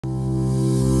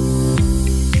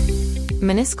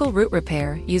Meniscal root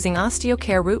repair using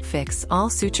Osteocare RootFix All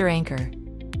Suture Anchor.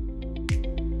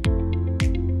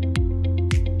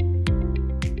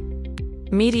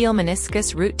 Medial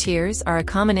meniscus root tears are a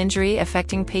common injury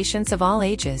affecting patients of all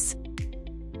ages.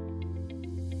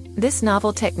 This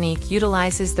novel technique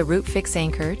utilizes the RootFix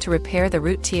anchor to repair the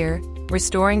root tear,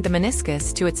 restoring the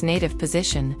meniscus to its native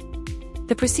position.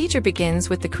 The procedure begins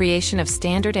with the creation of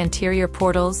standard anterior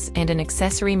portals and an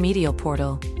accessory medial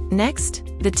portal. Next,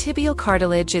 the tibial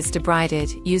cartilage is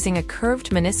debrided using a curved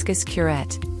meniscus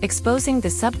curette, exposing the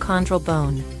subchondral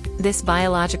bone. This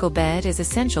biological bed is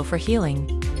essential for healing.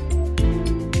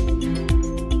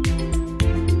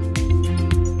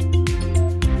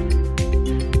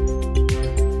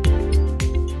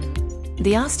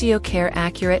 The Osteocare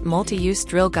Accurate Multi-Use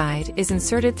Drill Guide is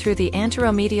inserted through the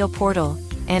anteromedial portal,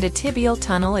 and a tibial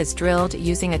tunnel is drilled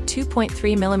using a 2.3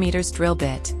 mm drill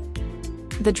bit.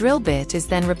 The drill bit is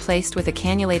then replaced with a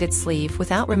cannulated sleeve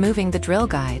without removing the drill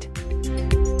guide.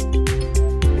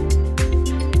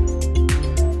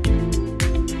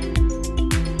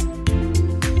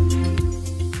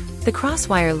 The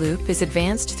crosswire loop is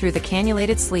advanced through the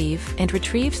cannulated sleeve and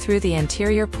retrieved through the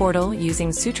anterior portal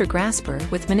using suture grasper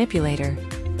with manipulator.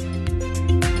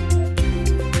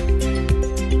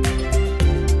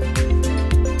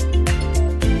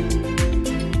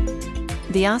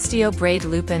 The OsteoBraid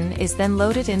Loopin is then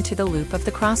loaded into the loop of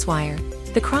the crosswire.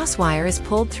 The crosswire is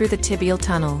pulled through the tibial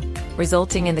tunnel,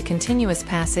 resulting in the continuous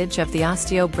passage of the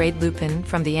OsteoBraid Loopin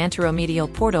from the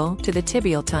anteromedial portal to the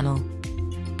tibial tunnel.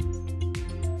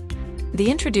 The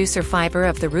introducer fiber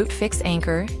of the RootFix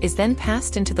anchor is then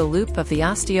passed into the loop of the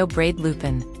OsteoBraid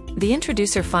Loopin. The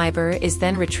introducer fiber is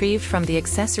then retrieved from the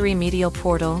accessory medial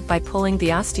portal by pulling the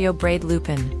OsteoBraid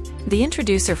Loopin. The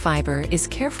introducer fiber is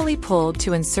carefully pulled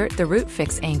to insert the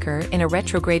RootFix anchor in a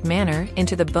retrograde manner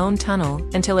into the bone tunnel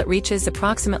until it reaches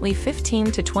approximately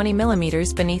 15 to 20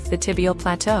 mm beneath the tibial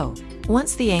plateau.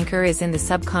 Once the anchor is in the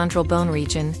subchondral bone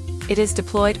region, it is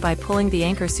deployed by pulling the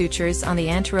anchor sutures on the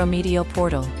anteromedial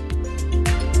portal.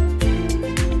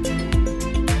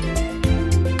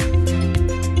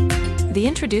 The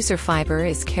introducer fiber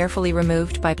is carefully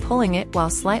removed by pulling it while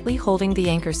slightly holding the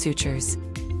anchor sutures.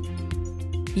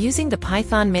 Using the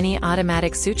Python Mini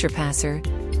Automatic Suture Passer,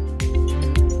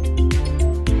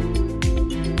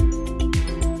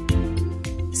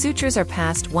 sutures are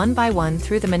passed one by one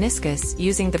through the meniscus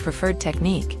using the preferred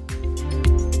technique.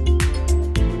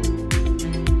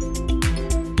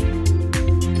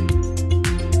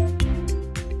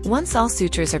 Once all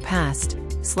sutures are passed,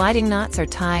 sliding knots are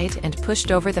tied and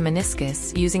pushed over the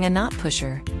meniscus using a knot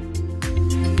pusher.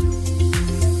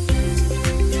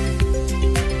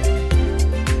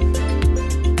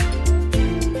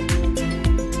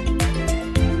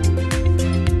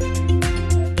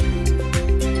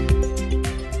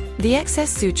 The excess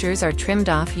sutures are trimmed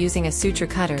off using a suture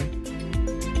cutter.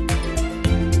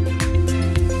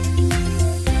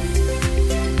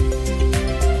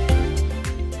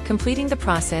 Completing the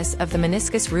process of the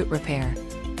meniscus root repair.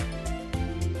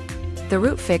 The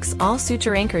RootFix All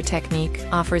Suture Anchor technique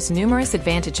offers numerous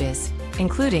advantages,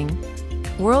 including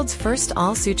world's first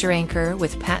all-suture anchor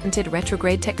with patented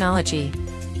retrograde technology,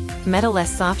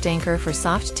 metal-less soft anchor for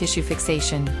soft tissue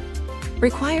fixation,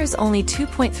 requires only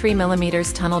 2.3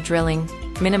 mm tunnel drilling,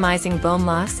 minimizing bone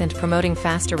loss and promoting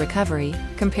faster recovery,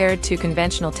 compared to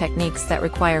conventional techniques that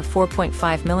require 4.5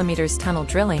 mm tunnel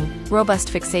drilling.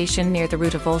 Robust fixation near the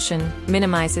root avulsion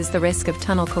minimizes the risk of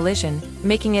tunnel collision,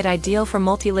 making it ideal for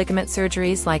multi-ligament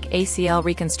surgeries like ACL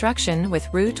reconstruction with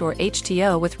root or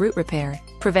HTO with root repair.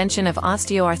 Prevention of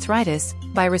osteoarthritis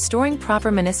by restoring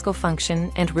proper meniscal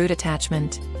function and root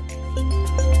attachment.